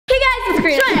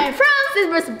Karina from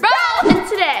Sisters Bro, and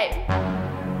today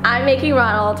I'm making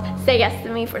Ronald say yes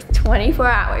to me for 24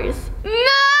 hours. No!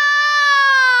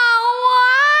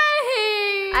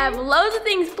 Why? I have loads of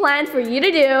things planned for you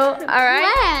to do,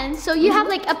 alright? Plans? So you have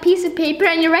like a piece of paper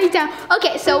and you write down,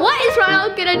 okay, so what is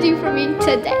Ronald gonna do for me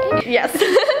today? Yes.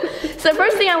 So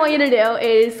first thing I want you to do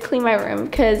is clean my room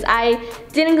because I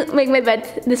didn't make my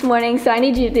bed this morning, so I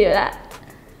need you to do that.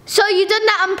 So you done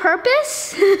that on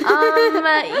purpose?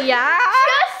 Yeah.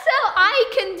 Just so I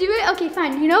can do it? Okay,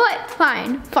 fine. You know what?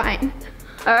 Fine.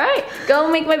 All right, go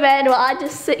make my bed while I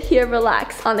just sit here,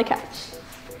 relax on the couch.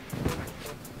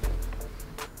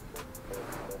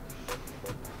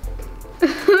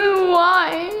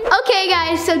 Why? Okay,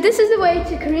 guys, so this is the way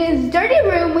to Karina's dirty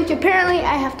room, which apparently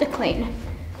I have to clean.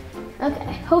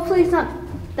 Okay, hopefully it's not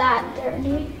that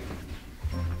dirty.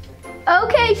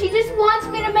 Okay, she just wants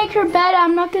me to make her bed.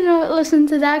 I'm not gonna listen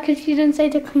to that because she didn't say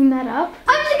to clean that up.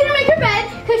 I'm just gonna make her bed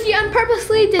because she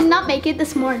purposely did not make it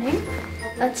this morning.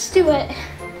 Let's do it.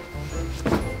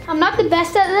 I'm not the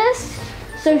best at this,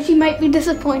 so she might be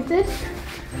disappointed.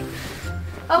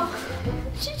 Oh,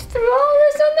 she threw all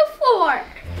this on the floor.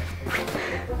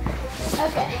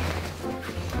 Okay.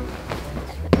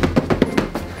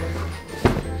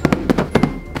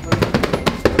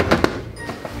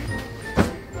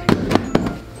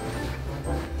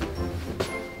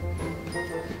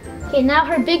 Okay, now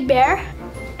her big bear,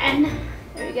 and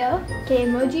there we go. Okay,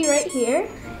 emoji right here,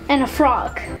 and a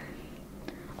frog.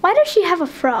 Why does she have a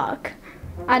frog?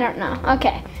 I don't know.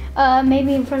 Okay,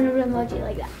 maybe in front of an emoji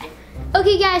like that.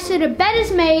 Okay, guys, so the bed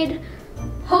is made.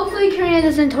 Hopefully, Karina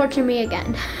doesn't torture me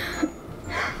again.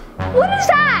 What is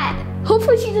that?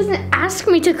 Hopefully, she doesn't ask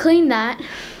me to clean that.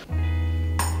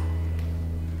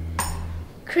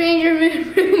 Karina, your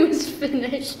room is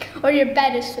finished, or your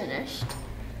bed is finished.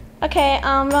 Okay,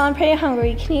 well, I'm pretty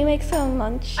hungry. Can you make some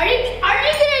lunch? Are you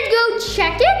gonna go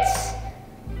check it?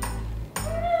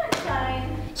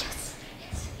 Fine.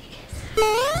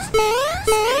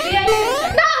 Yes.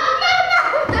 No.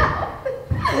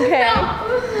 Okay.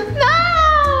 No.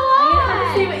 I want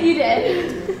to see what you did.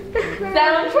 I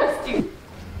don't trust you.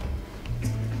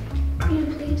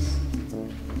 Please.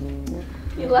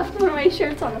 You left one of my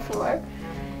shirts on the floor.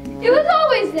 It was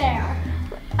always there.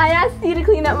 I asked you to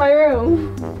clean up my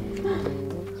room.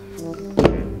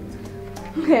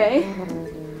 Okay.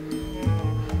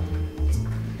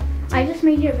 I just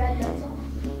made your bed, that's all.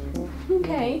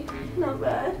 Okay. Not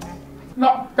bad.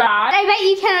 Not bad. I bet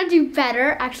you cannot do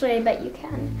better. Actually, I bet you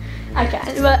can. I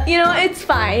can, but you know, it's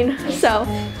fine. So,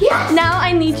 Yes. now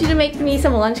I need you to make me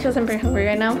some lunch because I'm pretty hungry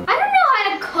right now. I don't know how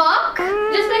to cook.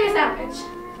 Just make a sandwich.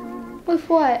 With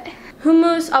what?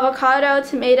 Hummus, avocado,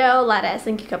 tomato, lettuce,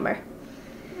 and cucumber.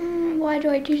 Why do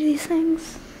I do these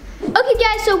things? Okay,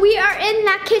 guys, so we are in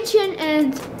that kitchen,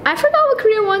 and I forgot what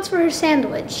Karina wants for her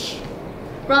sandwich.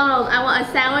 Ronald, I want a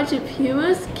sandwich of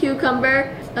hummus, cucumber,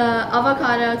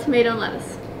 avocado, tomato, and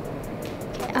lettuce.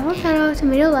 Okay, avocado,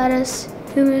 tomato, lettuce,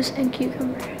 hummus, and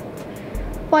cucumber.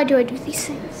 Why do I do these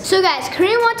things? So, guys,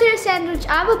 Karina wanted a sandwich.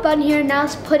 I have a bun here. Now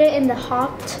let's put it in the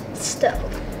hot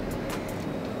stove.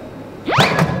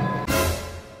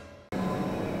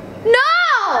 No!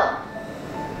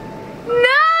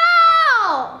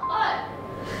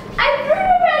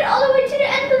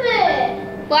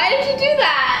 Why did you do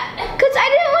that? Because I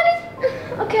didn't want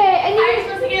to. Okay, How are you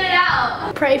supposed to get it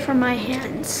out? Pray for my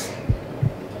hands.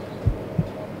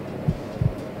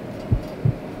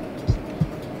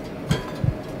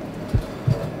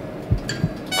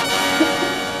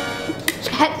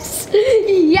 Yes.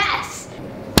 Yes.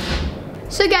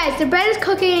 So guys, the bread is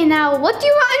cooking and now what do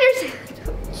you want on your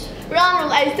sandwich?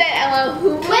 Ronald, I said I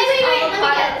want hummus,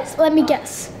 Wait. Let me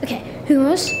guess. Okay,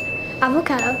 hummus,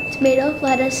 avocado, tomato,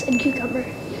 lettuce, and cucumber.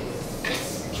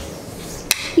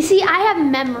 You see, I have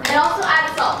memory. And also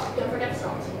add salt. Don't forget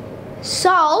salt.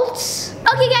 Salt.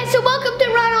 Okay guys, so welcome to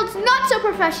Ronald's not so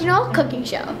professional cooking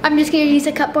show. I'm just gonna use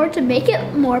a cupboard to make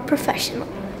it more professional.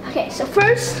 Okay, so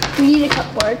first we need a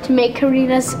cupboard to make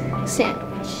Karina's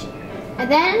sandwich. And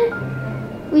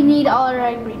then we need all our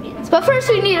ingredients. But first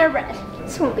we need our bread.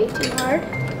 This won't be too hard.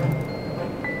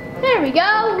 There we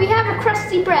go, we have a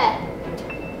crusty bread.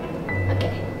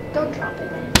 Okay, don't drop it.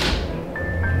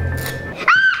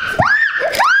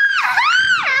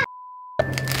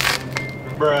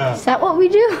 Bruh. Is that what we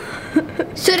do?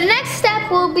 So the next step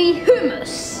will be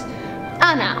hummus.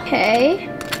 Oh no. Okay.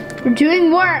 We're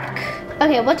doing work.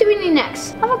 Okay, what do we need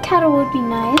next? Avocado would be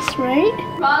nice, right?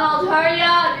 Ronald, hurry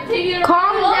up. You're taking a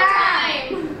Calm long down.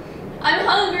 time. I'm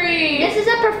hungry. This is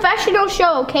a professional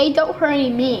show, okay? Don't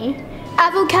hurry me.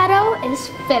 Avocado is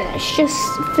finished. Just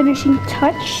finishing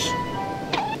touch.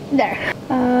 There.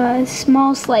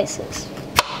 Small slices.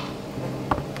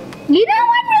 You know,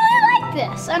 I really like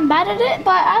this. I'm bad at it,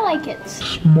 but I like it.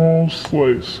 Small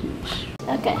slices.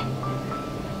 Okay.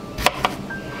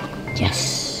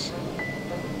 Yes.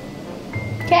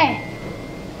 Okay.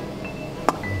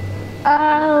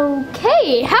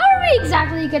 Okay, how are we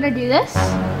exactly gonna do this?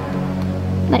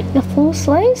 Like the full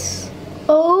slice?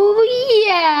 Oh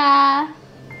yeah!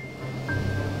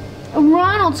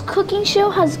 Ronald's cooking show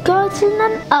has gotten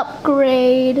an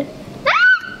upgrade.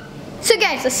 Ah! So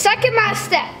guys, the second last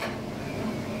step,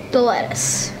 the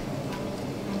lettuce.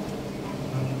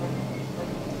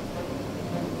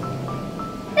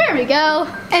 There we go.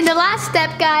 And the last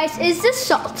step, guys, is the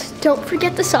salt. Don't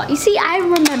forget the salt. You see, I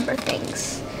remember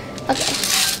things. Okay.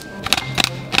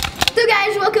 So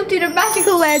guys, welcome to the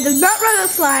magical land of not Ronald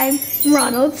slime,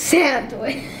 Ronald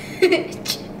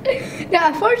sandwich. Now,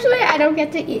 unfortunately, I don't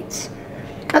get to eat.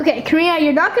 Okay, Karina,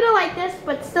 you're not gonna like this,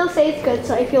 but still say it's good,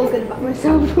 so I feel good about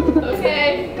myself.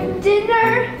 Okay.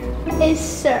 Dinner is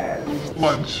served.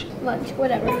 Lunch. Lunch,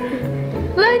 whatever.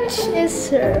 Lunch is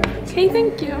served. Okay,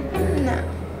 thank you. No.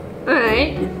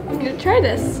 Alright, I'm gonna try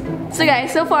this. So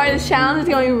guys, so far this challenge is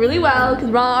going really well because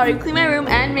Ronald already cleaned my room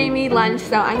and made me lunch,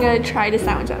 so I'm gonna try the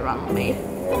sandwich that Ronald made.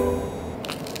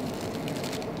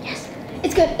 Yes,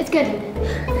 it's good, it's good.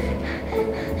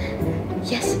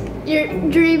 Yes, you're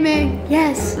dreaming,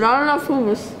 yes. Not enough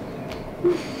hummus.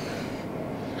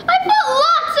 I put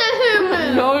lots of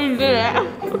hummus. No, you didn't.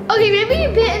 Okay, maybe you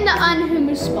bit in the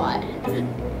unhummus spot.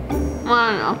 I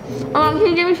don't know. Can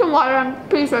you give me some water? I'm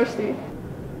pretty thirsty.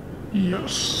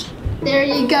 Yes. There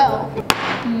you go,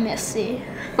 Missy.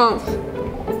 Oh.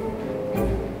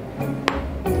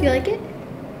 You like it?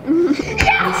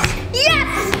 Yes!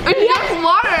 Yes! It's just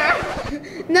water.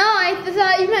 No, I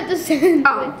thought you meant the sandwich.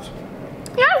 Oh.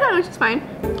 Yeah, the sandwich is fine.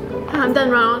 I'm done,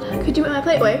 Ronald. Could you put my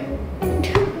plate away?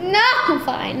 No,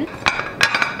 fine.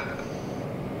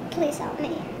 Please help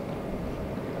me.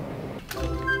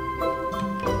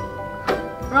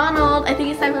 Ronald, I think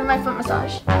it's time for my foot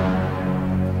massage.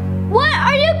 What?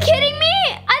 Are you kidding me?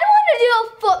 I don't want to do a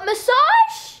foot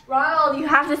massage. Ronald, you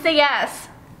have to say yes.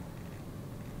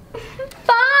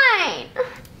 Fine.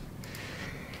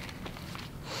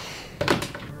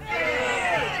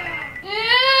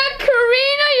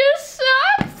 Karina, your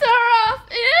socks are off.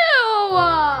 Ew.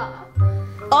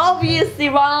 Obviously,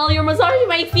 Ronald, you're massaging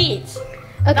my feet.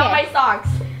 Okay. Not my socks.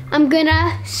 I'm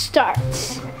gonna start.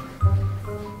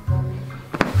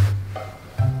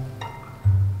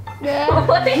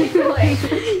 What are you doing?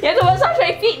 You have to massage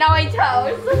my feet, not my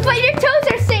toes. But your toes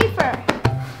are safer.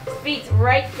 Feet's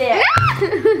right there.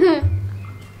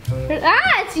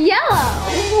 Ah, it's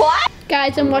yellow. What?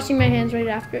 Guys, I'm washing my hands right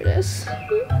after this.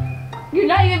 You're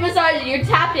not even massaging, you're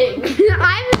tapping.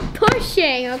 I'm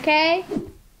pushing, okay?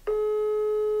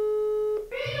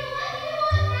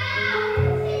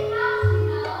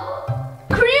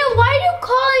 Karina, why are you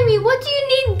calling me? What do you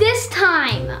need this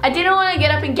time? I didn't want to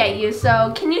get up and get you,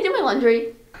 so can you do my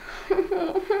laundry?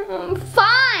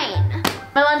 Fine.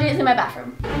 My laundry is in my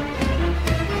bathroom.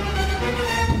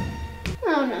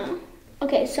 Oh no.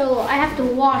 Okay, so I have to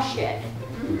wash it.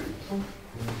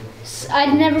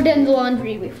 I've never done the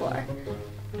laundry before.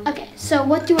 Okay, so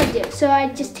what do I do? So I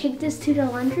just take this to the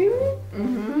laundry room?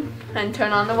 Mm-hmm. And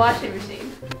turn on the washing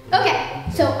machine. Okay,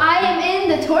 so I am in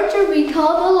the torture we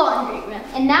call the laundry room.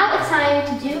 And now it's time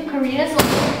to do Karina's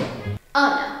laundry. Oh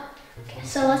no. Okay,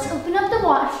 so let's open up the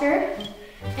washer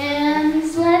and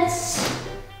let's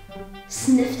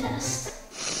sniff test.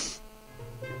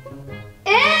 Ew!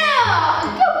 Go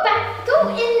back, go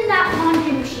into that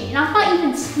laundry machine. I'm not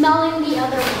even smelling the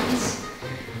other ones.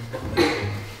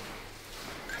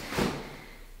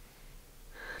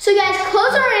 So guys,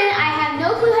 clothes are in. I have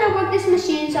no clue how to work this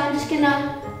machine, so I'm just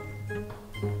gonna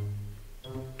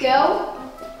go.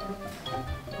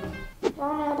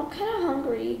 Ronald, I'm kind of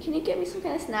hungry. Can you get me some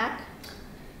kind of snack?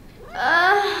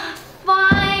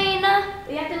 Fine.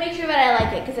 You have to make sure that I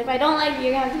like it, because if I don't like it,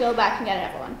 you're going to have to go back and get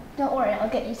another one. Don't worry, I'll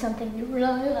get you something you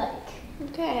really like.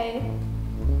 Okay.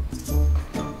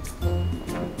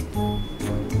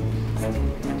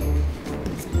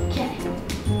 Okay.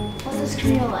 What does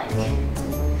Karina like?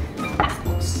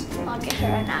 Apples. I'll get her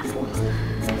an apple.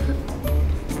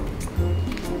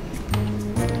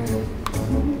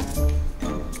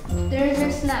 There's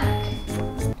your snack.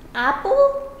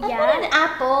 Apple? Yeah. I want an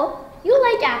apple. You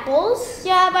like apples?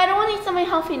 Yeah, but I don't want to eat something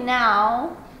healthy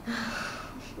now.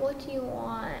 What do you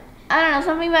want? I don't know,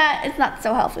 something that is not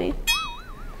so healthy.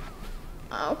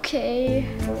 Okay.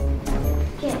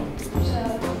 Okay, so she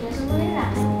doesn't want an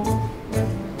apple.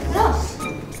 What else?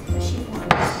 What she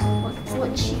wants?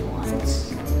 What she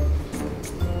wants?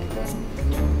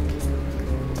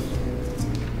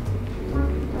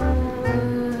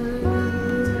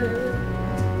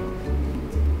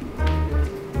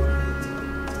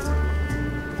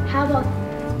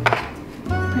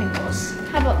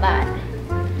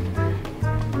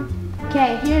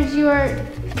 Okay, here's your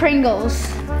Pringles.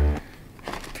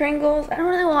 Pringles? I don't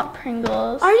really want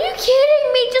Pringles. Are you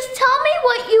kidding me? Just tell me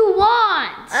what you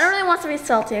want. I don't really want something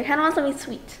salty. I kind of want something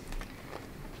sweet.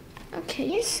 Okay,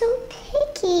 you're so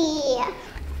picky.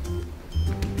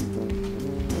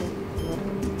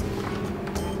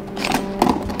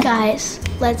 Guys,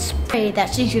 let's pray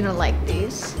that she's gonna like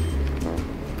these.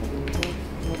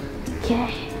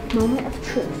 Okay, moment of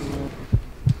truth.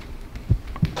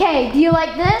 Okay, do you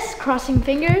like this? Crossing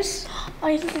fingers. Oh,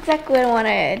 this is exactly what I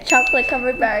wanted. Chocolate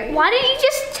covered berries. Why didn't you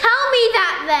just tell me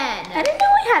that then? I didn't know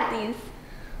I had these.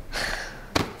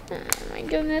 Oh my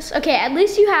goodness. Okay, at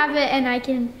least you have it and I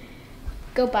can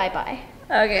go bye-bye.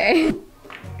 Okay.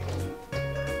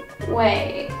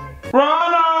 Wait.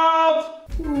 Ronald!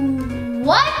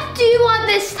 What do you want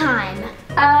this time?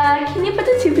 Can you put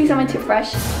the toothpaste on my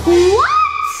toothbrush? What?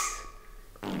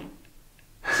 Did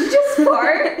you just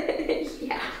fart?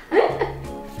 Yeah.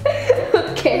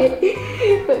 Okay.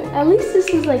 But at least this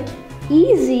is like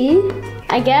easy,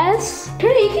 I guess.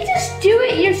 Karina, you can just do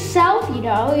it yourself, you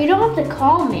know. You don't have to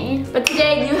call me. But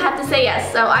today you have to say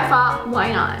yes, so I thought,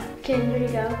 why not? Okay, here you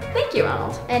go. Thank you,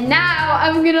 Ronald. And now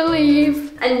I'm gonna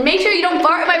leave. And make sure you don't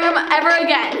fart in my room ever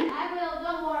again. I will,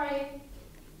 don't worry.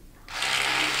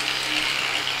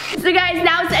 So guys,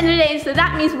 now it's the end of the day, so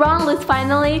that means Ronald is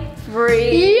finally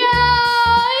free.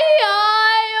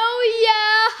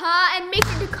 And make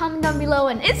sure to comment down below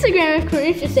on Instagram if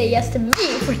Karina should say yes to me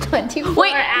for 24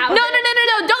 Wait, hours. no,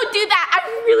 don't do that.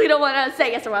 I really don't want to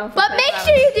say yes to Ronald. But make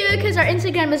sure you do it because our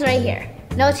Instagram is right here.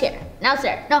 No, it's here. Now it's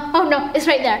there. No, oh no, it's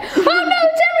right there. Oh no,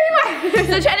 it's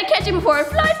everywhere. So try to catch it before it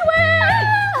flies away.